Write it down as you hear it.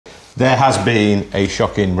There has been a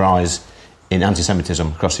shocking rise in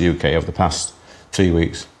anti-Semitism across the UK over the past 3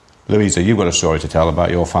 weeks. Louisa, you've got a story to tell about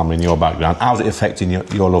your family and your background. How's it affecting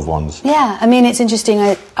your loved ones? Yeah, I mean, it's interesting.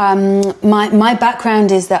 My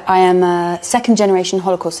background is that I am a second-generation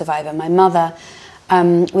Holocaust survivor. My mother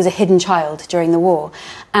was a hidden child during the war.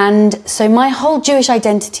 And so my whole Jewish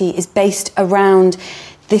identity is based around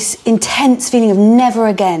this intense feeling of never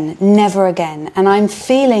again, never again. And I'm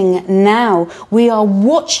feeling now we are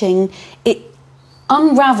watching it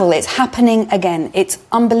unravel. It's happening again. It's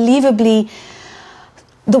unbelievably...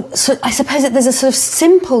 So I suppose that there's a sort of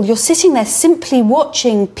simple, you're sitting there simply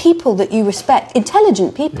watching people that you respect,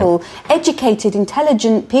 intelligent people, educated,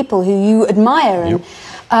 intelligent people who you admire,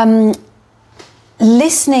 and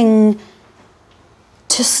listening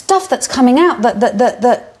to stuff that's coming out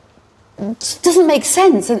that doesn't make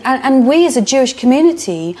sense. And we as a Jewish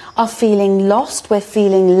community are feeling lost, we're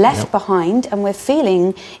feeling left behind, and we're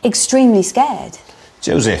feeling extremely scared.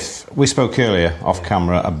 Joseph, we spoke earlier off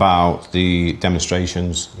camera about the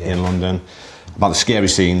demonstrations in London, about the scary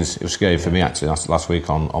scenes. It was scary for me actually last week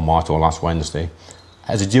on Whitehall, last Wednesday.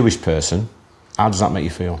 As a Jewish person, how does that make you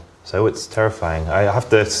feel? So it's terrifying. I have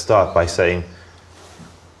to start by saying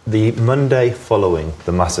the Monday following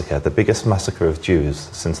the massacre, the biggest massacre of Jews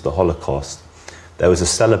since the Holocaust, there was a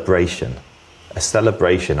celebration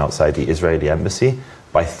outside the Israeli embassy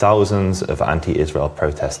by thousands of anti-Israel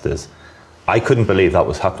protesters. I couldn't believe that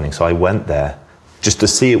was happening, so I went there just to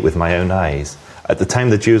see it with my own eyes. At the time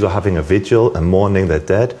the Jews were having a vigil and mourning their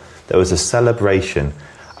dead, there was a celebration.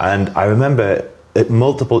 And I remember at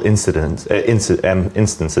multiple instances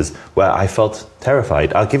where I felt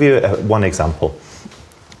terrified. I'll give you one example.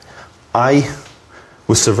 I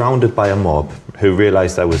was surrounded by a mob who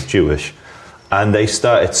realized I was Jewish, and they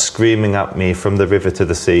started screaming at me from the river to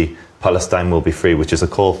the sea, Palestine will be free, which is a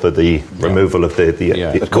call for the removal of the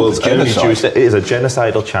world's only Jewish. It is a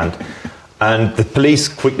genocidal chant. And the police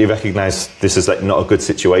quickly recognised this is like not a good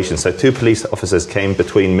situation. So 2 police officers came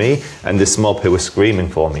between me and this mob who were screaming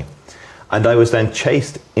for me. And I was then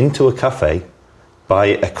chased into a cafe by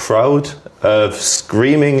a crowd of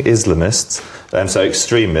screaming Islamists, so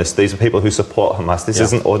extremists. These are people who support Hamas. This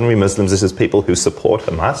isn't ordinary Muslims, this is people who support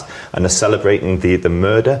Hamas and are celebrating the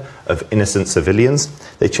murder of innocent civilians.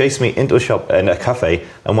 They chased me into a cafe,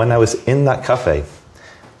 and when I was in that cafe,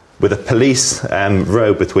 with a police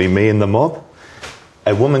row between me and the mob,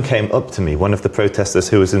 a woman came up to me, one of the protesters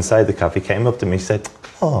who was inside the cafe came up to me and said,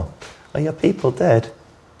 "Oh, are your people dead?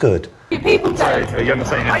 Good. Are your people dead? Are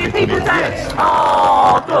your people dead? Yes.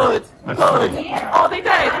 Oh, good. Good. Are they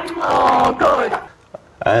dead? Oh, good."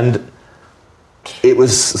 And it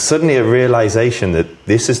was suddenly a realisation that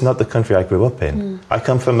this is not the country I grew up in. I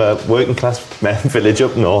come from a working class village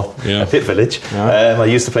up north, a pit village. I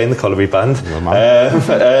used to play in the colliery band.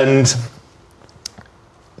 And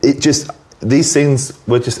it just... These things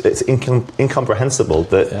were just, it's incomprehensible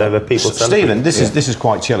that there are people... Stephen, this is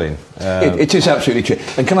quite chilling. It is absolutely chilling.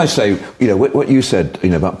 And can I say, you know, what you said, you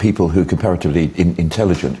know, about people who are comparatively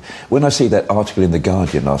intelligent, when I see that article in The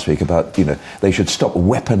Guardian last week about, you know, they should stop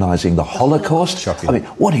weaponising the Holocaust. Shocking. I mean,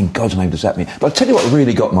 what in God's name does that mean? But I'll tell you what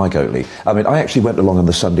really got my goat, Lee. I mean, I actually went along on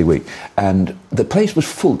the Sunday week, and the place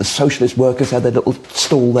was full. The socialist workers had their little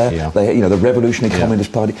stall there. They, you know, the Revolutionary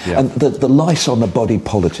Communist Party. And the lice on the body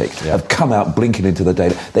politic have come out blinking into the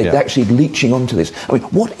daylight. They're actually leeching onto this. I mean,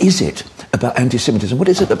 what is it about anti-Semitism? What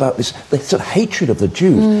is it about this sort of hatred of the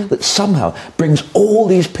Jews that somehow brings all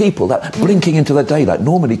these people that blinking into the daylight,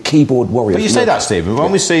 normally keyboard warriors? But you say that, Stephen.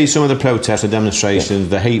 When we see some of the protests, the demonstrations,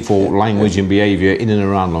 the hateful language and behaviour in and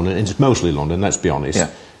around London, and it's mostly London, let's be honest,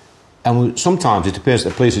 and sometimes it appears that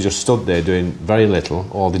the police are just stood there doing very little,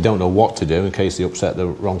 or they don't know what to do in case they upset the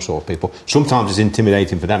wrong sort of people. Sometimes it's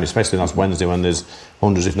intimidating for them, especially last Wednesday when there's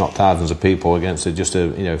hundreds, if not thousands, of people against just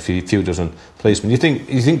a few dozen policemen. You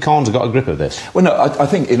think Cohen's got a grip of this? Well, no, I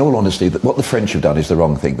think, in all honesty, that what the French have done is the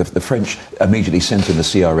wrong thing. The French immediately sent in the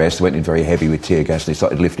CRS, went in very heavy with tear gas, and they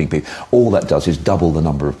started lifting people. All that does is double the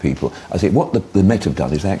number of people. I think what the Met have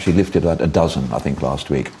done is they actually lifted about a dozen, I think, last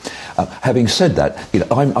week. Having said that, you know,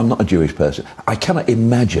 I'm not a Jewish person. I cannot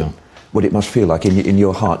imagine what it must feel like in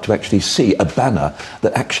your heart to actually see a banner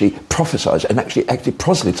that actually prophesies and actually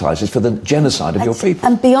proselytises for the genocide of your people.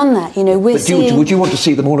 And beyond that, you know, would you want to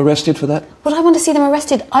see them all arrested for that? Would I want to see them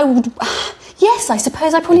arrested? I would... Yes, I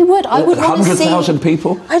suppose I probably would. I would want to see... 100,000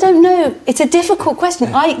 people? I don't know. It's a difficult question.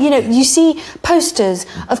 You know, you see posters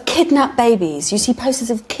of kidnapped babies. You see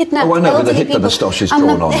posters of kidnapped elderly people. Oh, I know, but the Hitler moustache is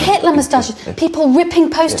drawn on. The Hitler moustaches. People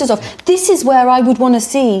ripping posters off. This is where I would want to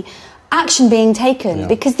see action being taken,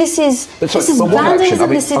 because this is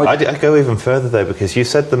vandalism. I go even further though, because you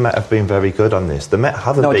said the Met have been very good on this. The Met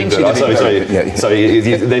haven't been good.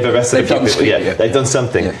 They've arrested a few people. They've done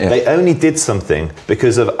something. They only did something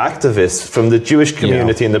because of activists from the Jewish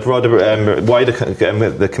community and the broader, wider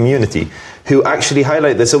the community, who actually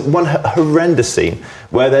highlight this. One horrendous scene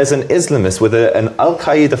where there's an Islamist with an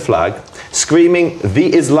Al-Qaeda flag screaming "the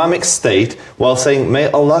Islamic State" while saying "May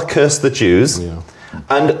Allah curse the Jews."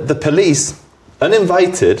 And the police,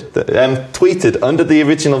 uninvited, tweeted under the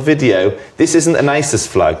original video, "This isn't an ISIS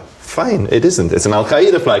flag." Fine, it isn't. It's an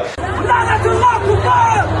Al-Qaeda flag.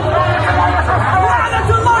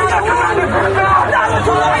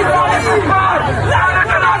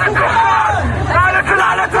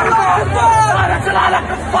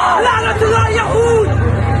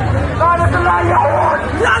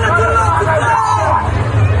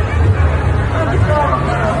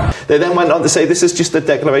 They then went on to say this is just a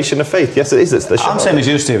declaration of faith. Yes, it is. It's the I'm saying as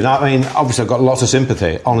you, Stephen. I mean, obviously I've got lots of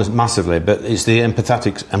sympathy, massively, but it's the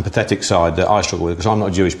empathetic side that I struggle with, because I'm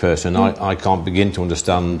not a Jewish person. I can't begin to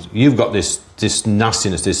understand. You've got this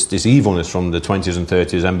nastiness, this evilness from the 20s and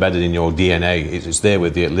 30s embedded in your DNA. It's there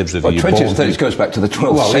with you. It lives with you. 20s and 30s goes back to the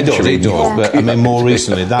 12th century. It does. But I mean, more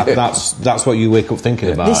recently, that's what you wake up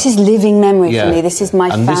thinking about. This is living memory for me. This is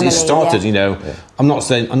my family. And this started, you know. I'm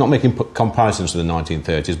not making comparisons to the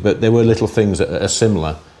 1930s, but there were little things that are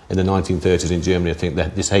similar in the 1930s in Germany. I think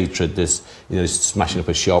that this hatred, this smashing up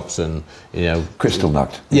of shops, and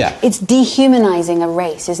Kristallnacht. Yeah, it's dehumanizing a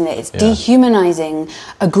race, isn't it? It's dehumanizing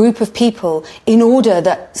a group of people in order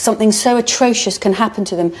that something so atrocious can happen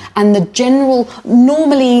to them, and the general,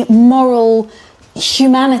 normally moral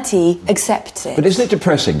humanity accepts it. But isn't it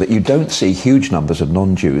depressing that you don't see huge numbers of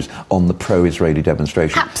non-Jews on the pro-Israeli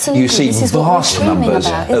demonstrations? Absolutely. You see vast numbers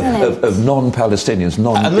of non-Palestinians,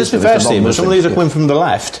 and let's be fair, Stephen, some of these are coming from the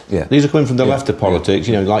left. These are coming from the left of politics.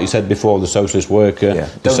 You know, like you said before, the socialist worker,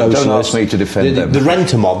 the socialist. Don't ask me to defend them. The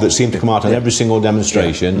renter mob that seem to come out on every single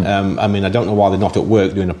demonstration. I mean, I don't know why they're not at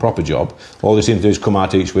work doing a proper job. All they seem to do is come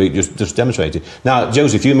out each week just demonstrating. Now,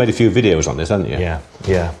 Joseph, you made a few videos on this, haven't you?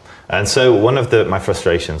 Yeah. And so one of my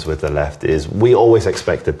frustrations with the left is we always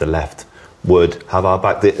expected the left would have our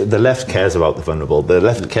back. The left cares about the vulnerable. The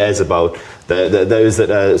left cares about those that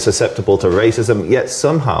are susceptible to racism. Yet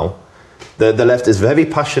somehow the left is very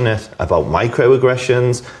passionate about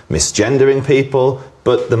microaggressions, misgendering people.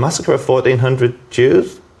 But the massacre of 1,400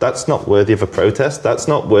 Jews, that's not worthy of a protest. That's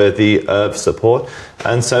not worthy of support.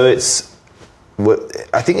 And so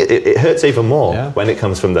I think it hurts even more when it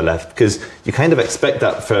comes from the left, because you kind of expect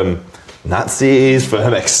that from Nazis,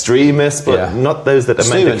 from extremists, but not those that are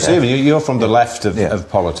meant to care. Stephen, you're from the left of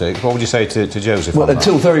politics. What would you say to Joseph? Well,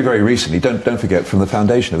 until very, very recently, don't forget, from the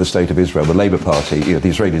foundation of the State of Israel, the Labour Party, the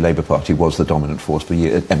Israeli Labour Party was the dominant force for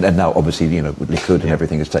years, and now obviously, Likud and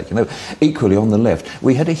everything is taken over. Equally, on the left,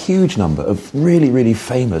 we had a huge number of really, really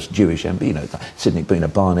famous Jewish MPs, Sidney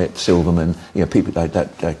Barnett, Silverman, people like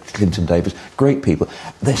that, Clinton Davis, great people.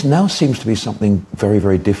 There now seems to be something very,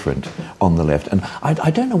 very different on the left, and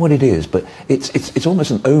I don't know what it is, but it's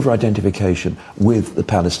almost an over-identification with the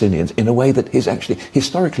Palestinians in a way that is actually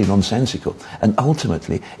historically nonsensical, and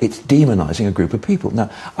ultimately it's demonising a group of people. Now,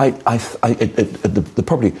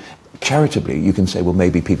 probably charitably, you can say, well,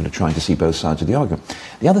 maybe people are trying to see both sides of the argument.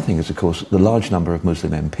 The other thing is, of course, the large number of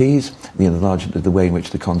Muslim MPs, the way in which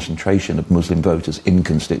the concentration of Muslim voters in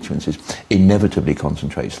constituencies inevitably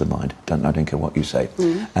concentrates the mind. I don't care what you say.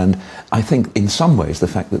 And I think, in some ways, the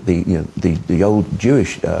fact that the old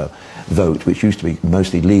Jewish vote, which used to be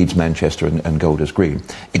mostly Leeds, Manchester, and Golders Green,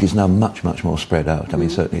 it is now much, much more spread out. I mean,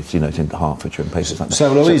 certainly, it's in Hertfordshire and places like that.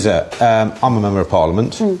 So, Louisa, I'm a member of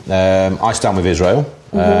Parliament. I stand with Israel.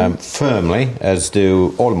 Firmly, as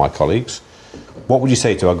do all of my colleagues. What would you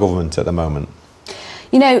say to our government at the moment?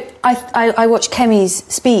 I watched Kemi's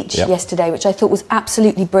speech yesterday, which I thought was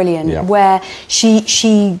absolutely brilliant, where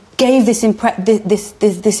she gave this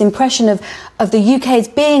impression of the UK as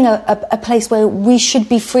being a place where we should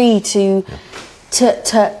be free to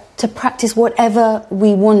practice whatever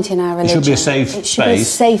we want in our religion. It should be a safe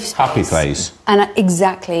space, happy place. And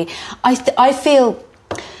exactly, I feel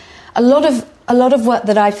a lot of work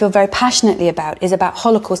that I feel very passionately about is about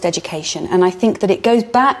Holocaust education, and I think that it goes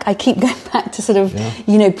back. I keep going back to sort of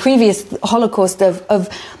previous Holocaust of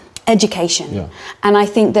education, and I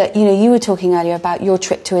think that you were talking earlier about your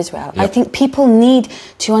trip to Israel. I think people need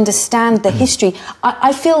to understand the history.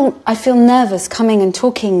 I feel nervous coming and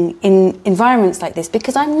talking in environments like this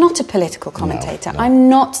because I'm not a political commentator. I'm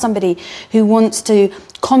not somebody who wants to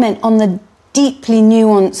comment on the deeply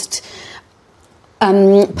nuanced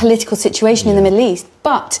political situation in the Middle East.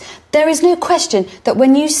 But there is no question that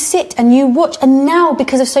when you sit and you watch, and now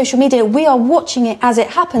because of social media, we are watching it as it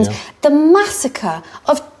happens, the massacre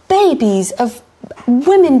of babies, of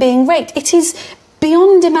women being raped, it is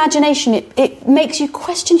beyond imagination. It makes you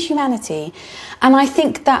question humanity. And I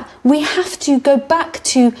think that we have to go back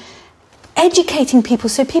to educating people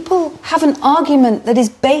so people have an argument that is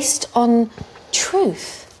based on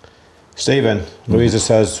truth. Stephen, Louisa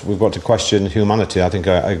says we've got to question humanity. I think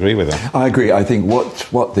I agree with her. I agree. I think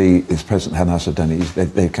what this President Hamas have done is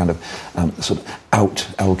they've kind of sort of out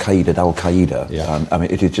Al-Qaeda. Yeah. I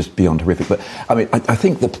mean, it is just beyond horrific. But I mean, I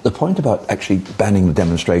think the point about actually banning the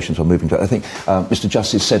demonstrations or moving to it, I think Mr.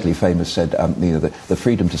 Justice Sedley famous said, the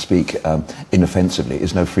freedom to speak inoffensively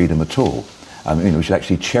is no freedom at all. We should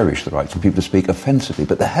actually cherish the right for people to speak offensively,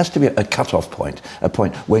 but there has to be a cut-off point, a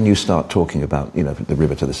point when you start talking about, the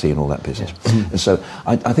river to the sea and all that business. Yeah. And so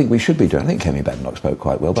I think we should be doing. I think Kemi Badenoch spoke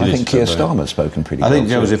quite well, but I think Keir Starmer's spoken pretty well. I think,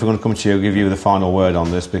 Joseph, we're going to come to you, give you the final word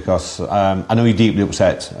on this, because I know you're deeply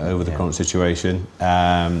upset over the current situation.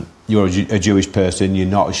 You're a Jewish person. You're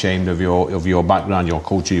not ashamed of your background, your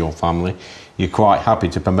culture, your family. You're quite happy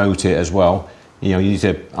to promote it as well.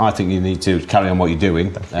 I think you need to carry on what you're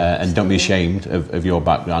doing and don't be ashamed of your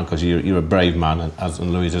background, because you're a brave man, and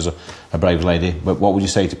Louisa's a brave lady. But what would you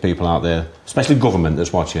say to people out there, especially government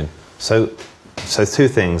that's watching? So two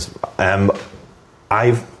things. My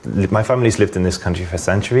family's lived in this country for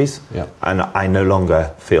centuries, and I no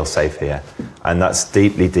longer feel safe here. And that's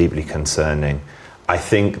deeply, deeply concerning. I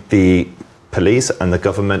think the police and the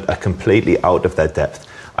government are completely out of their depth.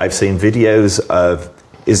 I've seen videos of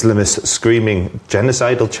Islamists screaming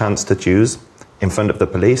genocidal chants to Jews in front of the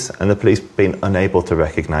police, and the police being unable to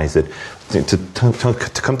recognise it. To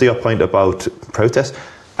come to your point about protests,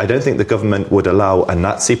 I don't think the government would allow a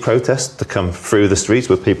Nazi protest to come through the streets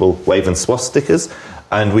with people waving swastikas,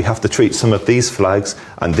 and we have to treat some of these flags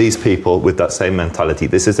and these people with that same mentality.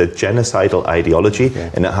 This is a genocidal ideology,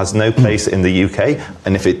 and it has no place in the UK.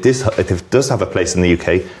 And if it does have a place in the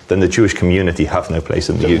UK, then the Jewish community have no place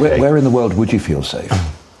in the UK. Where in the world would you feel safe?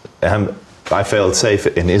 I felt safe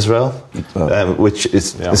in Israel, which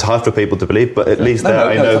is hard for people to believe, but at least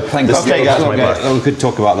I know. We could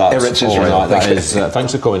talk about that. Eretz Israel.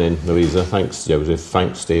 Thanks for coming in, Louisa. Thanks, Joseph.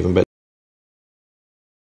 Thanks, Stephen.